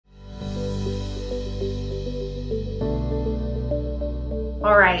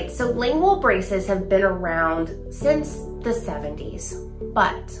All right, so lingual braces have been around since the 70s,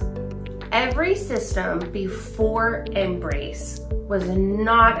 but every system before InBrace was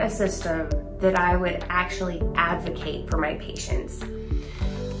not a system that I would actually advocate for my patients.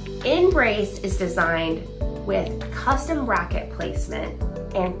 InBrace is designed with custom bracket placement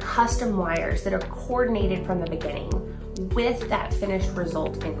and custom wires that are coordinated from the beginning with that finished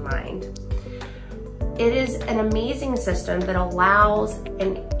result in mind. It is an amazing system that allows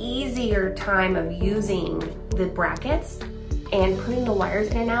an easier time of using the brackets and putting the wires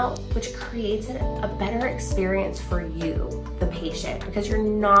in and out, which creates a better experience for you, the patient, because you're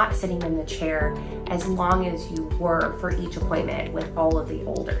not sitting in the chair as long as you were for each appointment with all of the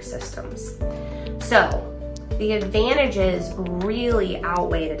older systems. So the advantages really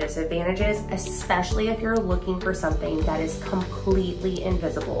outweigh the disadvantages, especially if you're looking for something that is completely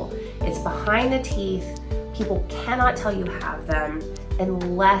invisible. It's behind the teeth. People cannot tell you have them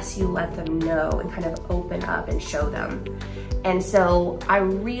unless you let them know and kind of open up and show them. And so I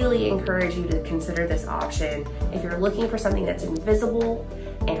really encourage you to consider this option if you're looking for something that's invisible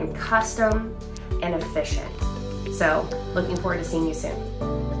and custom and efficient. So looking forward to seeing you soon.